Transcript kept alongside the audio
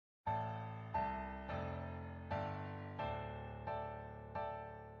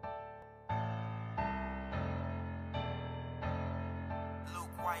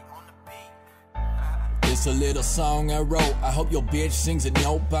It's a little song I wrote. I hope your bitch sings it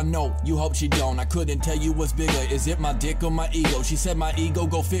note by note. You hope she don't. I couldn't tell you what's bigger. Is it my dick or my ego? She said my ego,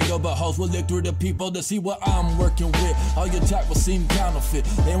 go figure. But hoes will look through the people to see what I'm working with. All your talk will seem counterfeit.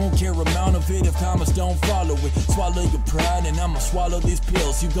 They won't care amount of it if comments don't follow it. Swallow your pride and I'ma swallow these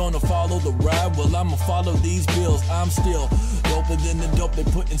pills. You gonna follow the ride? Well, I'ma follow these bills. I'm still doper than the dope they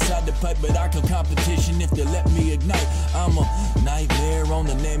put inside the pipe, but I can competition if they let me ignite. I'm a nightmare on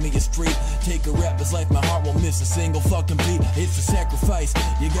the name of your street. Take a rapper's life, my heart won't miss a single fucking beat. It's a sacrifice,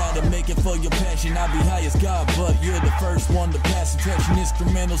 you gotta make it for your passion. I be high as God, but you're the first one to pass attraction.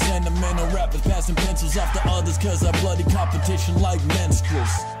 Instrumental, sentimental rappers passing pencils off to others, cause I bloody competition like menstruals.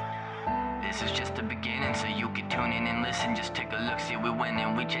 This is just the beginning, so you can tune in and listen. Just take a look, see we're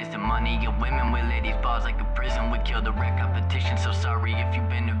winning. We chase the money and women, we lay these bars like a prison. We kill the rap competition, so sorry if you've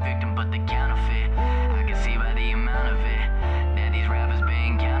been a victim, but the counterfeit, I can see by the amount of it that these rappers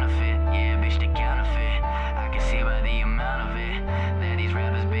being counterfeit. Yeah, bitch, the counterfeit, I can see by the amount of it that these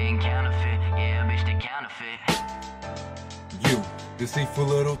rappers being counterfeit. Yeah, bitch, the counterfeit. You deceitful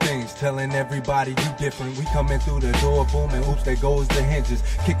little things, telling everybody you different. We coming through the door, booming, oops, there goes the hinges.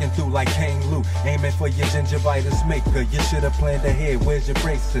 Kicking through like King Lou, aiming for your gingivitis maker. You should have planned ahead, where's your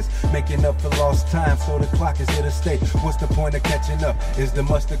braces? Making up for lost time, so the clock is here to stay. What's the point of catching up? Is the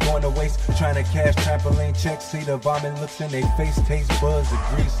mustard going to waste? Trying to cash trampoline checks, see the vomit looks in their face. Taste buds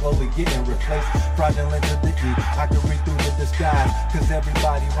agree, slowly getting replaced. Fraudulent to the E, I can read through the disguise, cause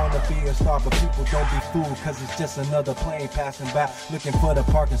everybody wanna be a star, but people don't be fooled, cause it's just another plane passing by, looking for the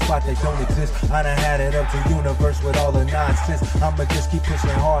parking spot that don't exist. I done had it up to universe with all the nonsense. I'ma just keep pushing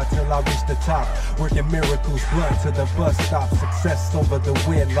hard till I reach the top, working miracles blunt to the bus stop. Success over the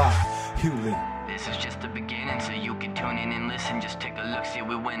wedlock. HuLee. This is just the beginning, so you can tune in and listen. Just take a look, see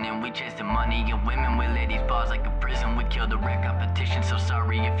we're winning. We chase the money and women, we lay these bars like a prison. We kill the rap competition, so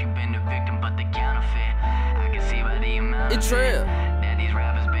sorry if you've been a victim, but the counterfeit, I can see by the amount of Trev. that these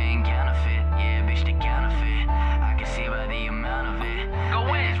rappers being counterfeit. Yeah, bitch, the counterfeit, I can see by the amount of it.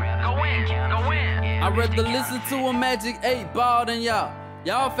 Go in, go in, go in. Yeah, I'd rather bitch, listen to a Magic 8 Ball than y'all.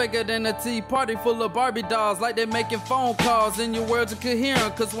 Y'all faker than a tea party full of Barbie dolls, like they're making phone calls and your words are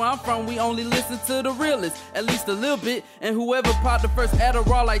coherent. Cause where I'm from, we only listen to the realest, at least a little bit. And whoever popped the first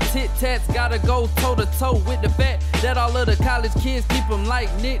Adderall like Tit Tats gotta go toe to toe with the fact that all of the college kids keep them like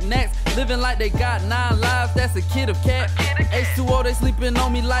knick-knacks, living like they got 9 lives. That's a kid of cat. H2o, they sleeping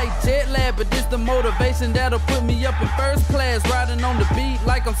on me like jet lag, but this the motivation that'll put me up in first class, riding on the beat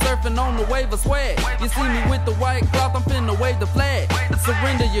like I'm surfing on the wave of swag. You see me with the white cloth, I'm finna wave the flag.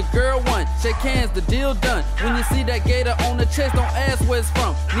 Surrender your girl one, shake hands, the deal done. When you see that gator on the chest, don't ask where it's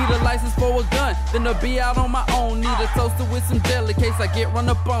from. Need a license for a gun, then I'll be out on my own. Need a toaster with some jelly, case I get run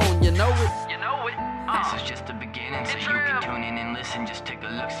up on. You know it. You know it. This is just the beginning, so you can tune in and listen. Just take a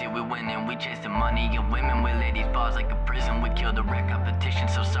look, see we're winning. We chase the money and women, we lay these bars like a prison. We kill the rap competition,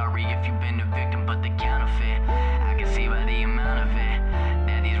 so sorry if you've been a victim, but the